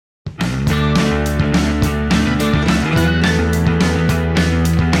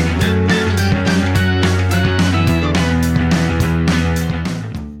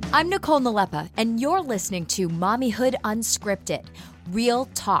I'm Nicole Nalepa, and you're listening to Mommyhood Unscripted, real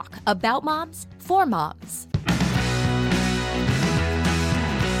talk about moms for moms.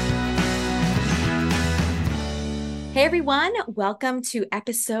 Hey everyone, welcome to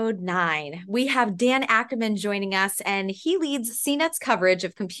episode 9. We have Dan Ackerman joining us, and he leads CNET's coverage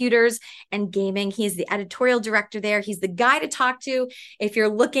of computers and gaming. He's the editorial director there. He's the guy to talk to if you're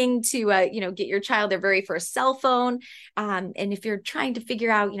looking to, get your child their very first cell phone. And if you're trying to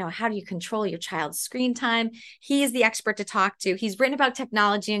figure out, how do you control your child's screen time, he is the expert to talk to. He's written about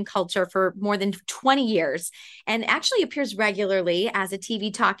technology and culture for more than 20 years and actually appears regularly as a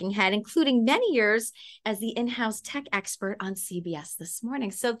TV talking head, including many years as the in-house tech expert on CBS This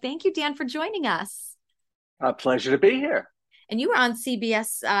Morning. So thank you, Dan, for joining us. A pleasure to be here. And you were on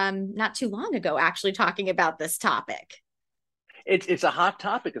CBS not too long ago, actually talking about this topic. It's a hot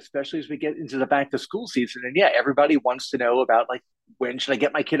topic, especially as we get into the back to school season. And yeah, everybody wants to know about when should I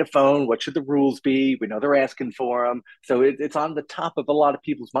get my kid a phone? What should the rules be? We know they're asking for them. So it's on the top of a lot of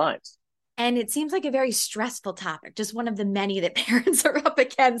people's minds. And it seems like a very stressful topic, just one of the many that parents are up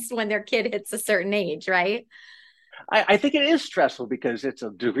against when their kid hits a certain age, right? I think it is stressful because it's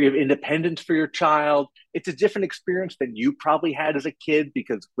a degree of independence for your child. It's a different experience than you probably had as a kid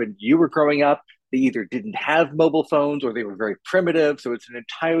because when you were growing up, they either didn't have mobile phones or they were very primitive. So it's an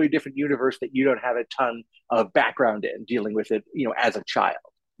entirely different universe that you don't have a ton of background in dealing with it, as a child.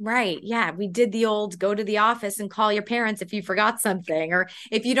 Right. Yeah. We did the old go to the office and call your parents if you forgot something, or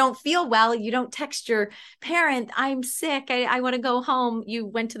if you don't feel well, you don't text your parent, I'm sick, I want to go home. You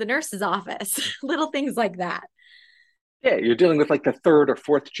went to the nurse's office, little things like that. Yeah, you're dealing with the third or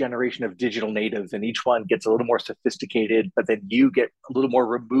fourth generation of digital natives, and each one gets a little more sophisticated, but then you get a little more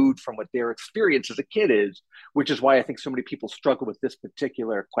removed from what their experience as a kid is, which is why I think so many people struggle with this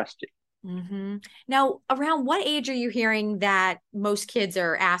particular question. Mm-hmm. Now, around what age are you hearing that most kids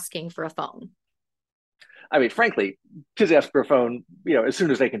are asking for a phone? I mean, frankly, kids ask for a phone, as soon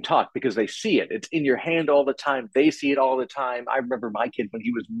as they can talk because they see it. It's in your hand all the time. They see it all the time. I remember my kid when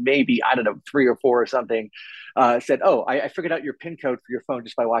he was maybe, I don't know, 3 or 4 or something, said, "Oh, I figured out your PIN code for your phone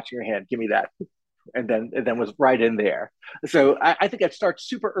just by watching your hand. Give me that." And then was right in there. So I think that starts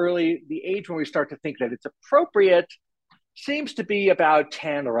super early. The age when we start to think that it's appropriate seems to be about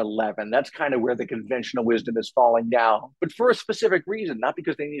 10 or 11. That's kind of where the conventional wisdom is falling now, but for a specific reason, not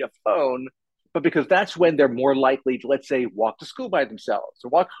because they need a phone, but because that's when they're more likely to, let's say, walk to school by themselves or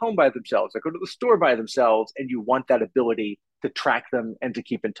walk home by themselves or go to the store by themselves. And you want that ability to track them and to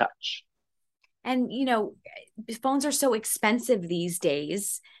keep in touch. And, phones are so expensive these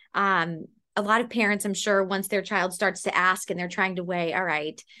days. A lot of parents, I'm sure, once their child starts to ask and they're trying to weigh, all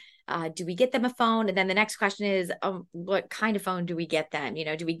right, do we get them a phone? And then the next question is, what kind of phone do we get them?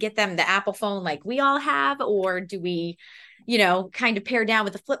 Do we get them the Apple phone like we all have, or do we, kind of pair down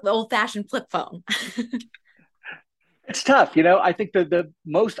with the old-fashioned flip phone? It's tough. I think the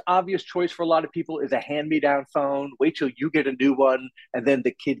most obvious choice for a lot of people is a hand-me-down phone. Wait till you get a new one, and then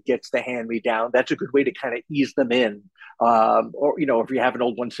the kid gets the hand-me-down. That's a good way to kind of ease them in. Or, if you have an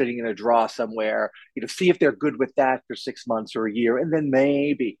old one sitting in a drawer somewhere, see if they're good with that for 6 months or a year, and then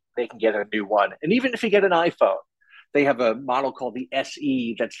maybe they can get a new one. And even if you get an iPhone, they have a model called the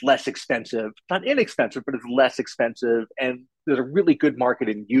SE that's less expensive, not inexpensive, but it's less expensive. And there's a really good market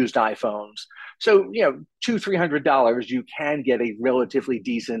in used iPhones. So, $200-300, you can get a relatively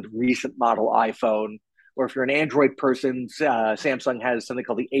decent recent model iPhone. Or if you're an Android person, Samsung has something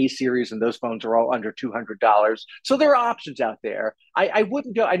called the A series, and those phones are all under $200. So there are options out there. I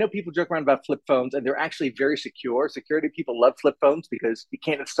wouldn't go. I know people joke around about flip phones, and they're actually very secure. Security people love flip phones because you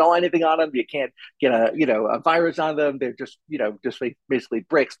can't install anything on them. You can't get a virus on them. They're just basically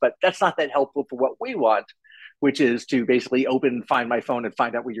bricks. But that's not that helpful for what we want, which is to basically find my phone and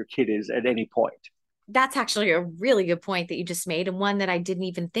find out where your kid is at any point. That's actually a really good point that you just made, and one that I didn't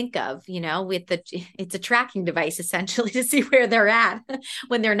even think of, it's a tracking device essentially to see where they're at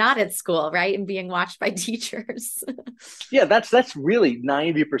when they're not at school, right? And being watched by teachers. Yeah, that's really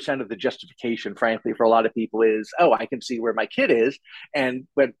 90% of the justification, frankly, for a lot of people is, oh, I can see where my kid is. And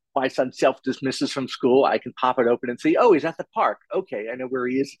when my son self-dismisses from school, I can pop it open and see, oh, he's at the park. Okay, I know where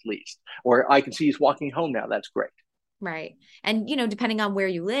he is at least. Or I can see he's walking home now. That's great. Right. And, depending on where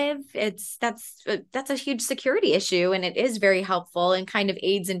you live, that's a huge security issue. And it is very helpful and kind of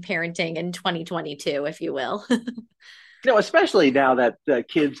aids in parenting in 2022, if you will. Especially now that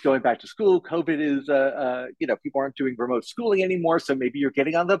kids going back to school, COVID is, people aren't doing remote schooling anymore. So maybe you're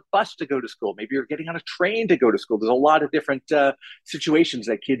getting on the bus to go to school. Maybe you're getting on a train to go to school. There's a lot of different situations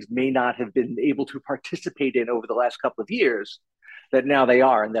that kids may not have been able to participate in over the last couple of years that now they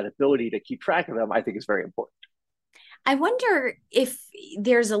are. And that ability to keep track of them, I think, is very important. I wonder if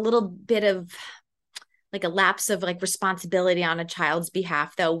there's a little bit of like a lapse of like responsibility on a child's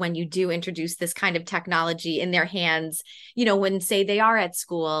behalf though when you do introduce this kind of technology in their hands, when say they are at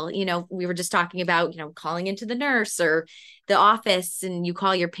school, we were just talking about, calling into the nurse or the office and you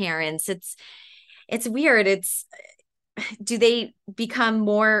call your parents. It's weird. It's Do they become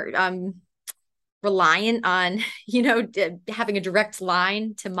more reliant on, having a direct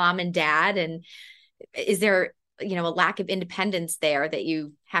line to mom and dad? And is there, a lack of independence there that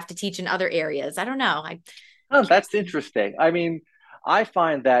you have to teach in other areas? I don't know. I'm Oh, curious. that's interesting. I mean, I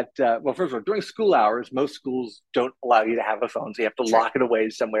find that, well, first of all, during school hours, most schools don't allow you to have a phone, so you have to True. lock it away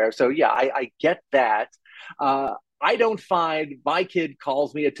somewhere. So, yeah, I get that. Uh, I don't find my kid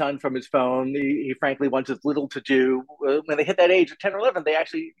calls me a ton from his phone. He frankly wants as little to do. When they hit that age of 10 or 11, they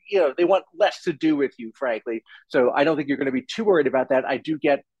actually, they want less to do with you, frankly. So I don't think you're going to be too worried about that. I do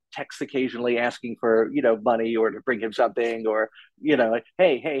get texts occasionally asking for, money or to bring him something or like,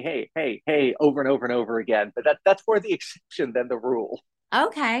 hey, over and over and over again. But that's more the exception than the rule.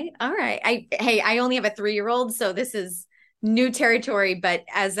 Okay. All right. I only have a 3-year-old, so this is new territory. But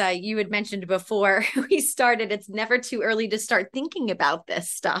as you had mentioned before we started, it's never too early to start thinking about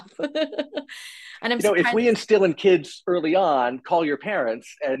this stuff. And I'm If surprised. we instill in kids early on, call your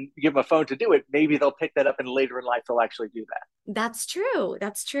parents and give them a phone to do it, maybe they'll pick that up and later in life they'll actually do that. That's true.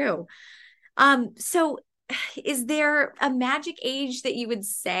 That's true. So is there a magic age that you would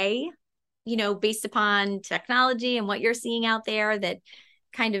say, based upon technology and what you're seeing out there, that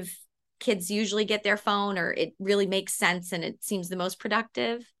kind of kids usually get their phone, or it really makes sense and it seems the most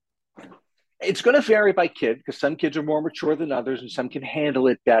productive? It's going to vary by kid because some kids are more mature than others and some can handle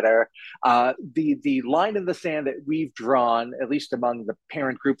it better. The line in the sand that we've drawn, at least among the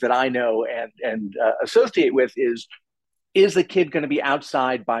parent group that I know and associate with, is the kid going to be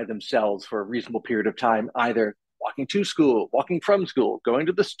outside by themselves for a reasonable period of time, either walking to school, walking from school, going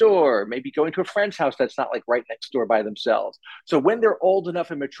to the store, maybe going to a friend's house that's not like right next door by themselves. So when they're old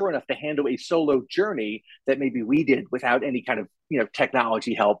enough and mature enough to handle a solo journey that maybe we did without any kind of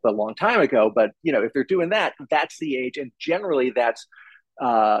technology help a long time ago, but if they're doing that, that's the age, and generally that's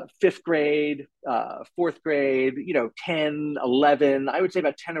fifth grade, fourth grade, 10, 11. I would say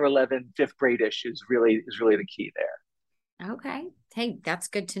about 10 or 11, fifth grade-ish is really the key there. Okay. Hey, that's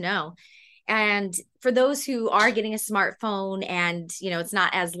good to know. And for those who are getting a smartphone and, it's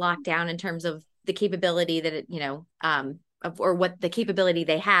not as locked down in terms of the capability that it, or what the capability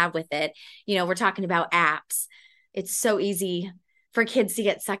they have with it, we're talking about apps. It's so easy for kids to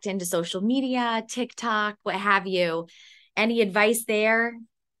get sucked into social media, TikTok, what have you. Any advice there?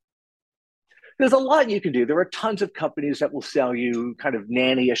 There's a lot you can do. There are tons of companies that will sell you kind of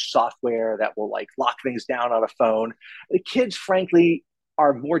nanny-ish software that will like lock things down on a phone. The kids, frankly,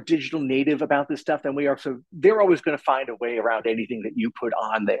 are more digital native about this stuff than we are. So they're always going to find a way around anything that you put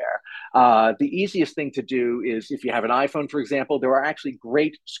on there. The easiest thing to do is if you have an iPhone, for example, there are actually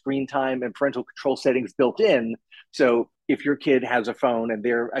great screen time and parental control settings built in. So if your kid has a phone and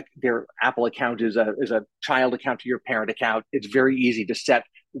their Apple account is a child account to your parent account, it's very easy to set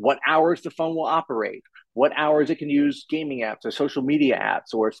what hours the phone will operate, what hours it can use gaming apps or social media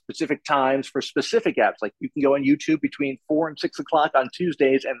apps, or specific times for specific apps. Like you can go on YouTube between 4 and 6 o'clock on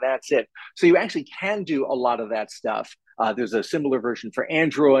Tuesdays, and that's it. So you actually can do a lot of that stuff. There's a similar version for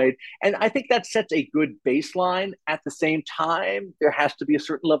Android. And I think that sets a good baseline. At the same time, there has to be a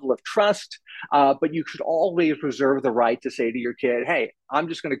certain level of trust, but you should always reserve the right to say to your kid, hey, I'm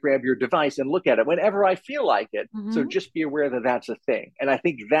just going to grab your device and look at it whenever I feel like it. So Mm-hmm. just be aware that that's a thing. And I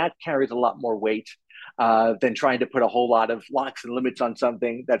think that carries a lot more weight than trying to put a whole lot of locks and limits on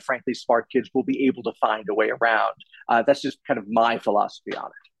something that, frankly, smart kids will be able to find a way around. That's just kind of my philosophy on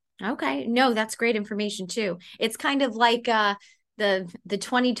it. Okay. No, that's great information too. It's kind of like the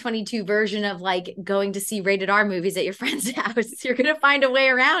 2022 version of like going to see rated R movies at your friend's house. You're gonna find a way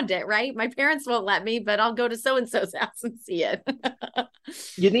around it, right? My parents won't let me, but I'll go to so and so's house and see it.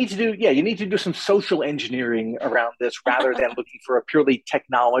 You need to do some social engineering around this rather than looking for a purely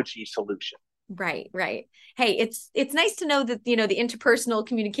technology solution. Right, right. Hey, it's nice to know that the interpersonal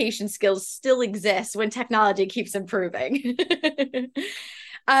communication skills still exist when technology keeps improving.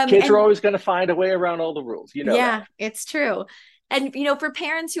 Kids are And always going to find a way around all the rules. You know that. yeah, it's true. And for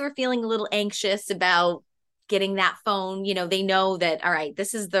parents who are feeling a little anxious about getting that phone, they know that all right,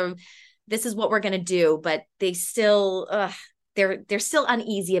 this is what we're going to do, but they still they're still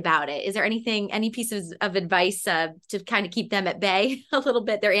uneasy about it. Is there any pieces of advice to kind of keep them at bay a little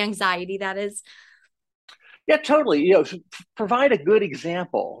bit, their anxiety that is? Yeah, totally. Provide a good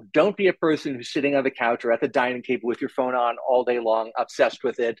example. Don't be a person who's sitting on the couch or at the dining table with your phone on all day long, obsessed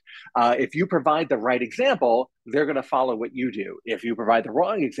with it. If you provide the right example, they're going to follow what you do. If you provide the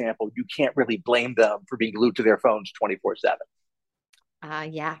wrong example, you can't really blame them for being glued to their phones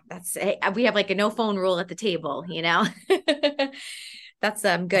 24/7. Yeah, that's it. We have like a no phone rule at the table, you know. That's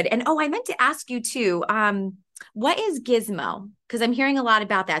good. And oh, I meant to ask you too. What is Gizmo? Because I'm hearing a lot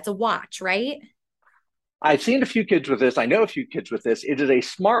about that. It's a watch, right? I've seen a few kids with this. I know a few kids with this. It is a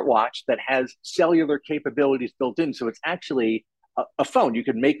smartwatch that has cellular capabilities built in. So it's actually a phone. You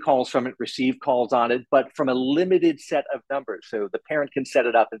can make calls from it, receive calls on it, but from a limited set of numbers. So the parent can set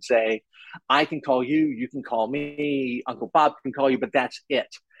it up and say, I can call you, you can call me, Uncle Bob can call you, but that's it.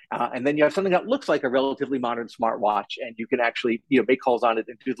 And then you have something that looks like a relatively modern smartwatch, and you can actually make calls on it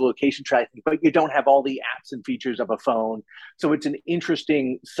and do the location tracking, but you don't have all the apps and features of a phone. So it's an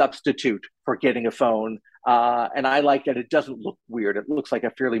interesting substitute for getting a phone. And I like that it doesn't look weird. It looks like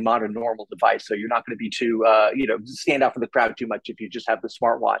a fairly modern, normal device. So you're not going to be too, stand out from the crowd too much if you just have the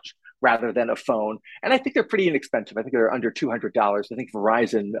smartwatch rather than a phone. And I think they're pretty inexpensive. I think they're under $200. I think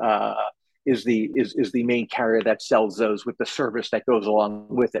Verizon is the main carrier that sells those with the service that goes along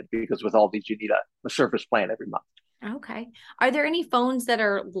with it, because with all these you need a service plan every month. Okay. Are there any phones that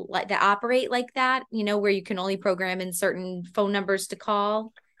are like that operate like that, where you can only program in certain phone numbers to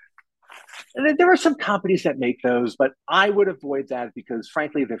call? And there are some companies that make those, but I would avoid that because,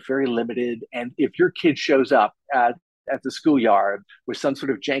 frankly, they're very limited. And if your kid shows up at the schoolyard with some sort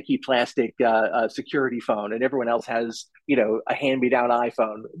of janky plastic security phone, and everyone else has, a hand-me-down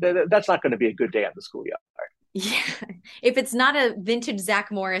iPhone, that's not going to be a good day on the schoolyard. Yeah. If it's not a vintage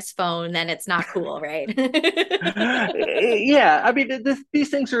Zach Morris phone, then it's not cool, right? Yeah, I mean, these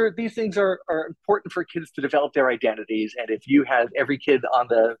things are important for kids to develop their identities. And if you have every kid on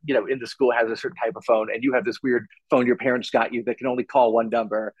the in the school has a certain type of phone, and you have this weird phone your parents got you that can only call one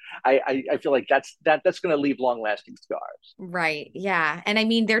number, I feel like that's going to leave long lasting scars. Right. Yeah. And I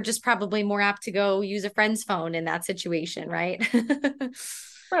mean, they're just probably more apt to go use a friend's phone in that situation, right?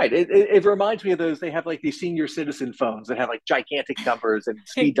 Right. It reminds me of those. They have like these senior citizen phones that have like gigantic numbers and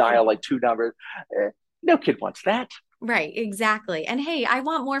speed dial like two numbers. No kid wants that. Right, exactly. And hey, I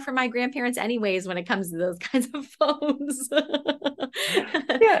want more from my grandparents anyways when it comes to those kinds of phones.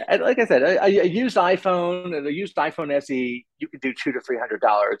 Yeah, and like I said, a used iPhone and a used iPhone SE, you could do $200 to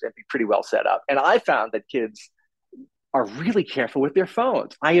 $300 and be pretty well set up. And I found that kids are really careful with their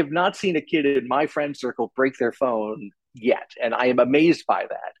phones. I have not seen a kid in my friend circle break their phone yet, and I am amazed by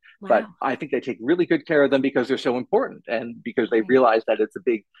that. But Wow. I think they take really good care of them because they're so important and because they Right. realize that it's a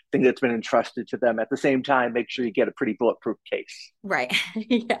big thing that's been entrusted to them. At the same time, make sure you get a pretty bulletproof case. Right.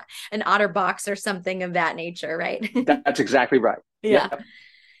 Yeah. An OtterBox or something of that nature, right? That's exactly right. Yeah. Yeah.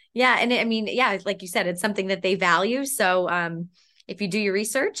 Yeah. And I mean, yeah, like you said, it's something that they value. So if you do your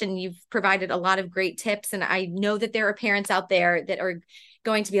research and you've provided a lot of great tips, and I know that there are parents out there that are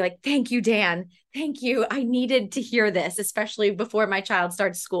going to be like, thank you, Dan. Thank you. I needed to hear this, especially before my child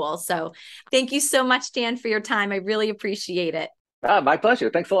starts school. So thank you so much, Dan, for your time. I really appreciate it. My pleasure.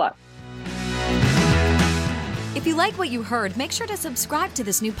 Thanks a lot. If you like what you heard, make sure to subscribe to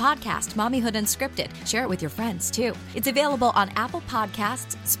this new podcast, Mommyhood Unscripted. Share it with your friends, too. It's available on Apple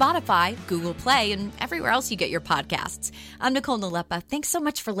Podcasts, Spotify, Google Play, and everywhere else you get your podcasts. I'm Nicole Nalepa. Thanks so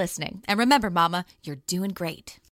much for listening. And remember, Mama, you're doing great.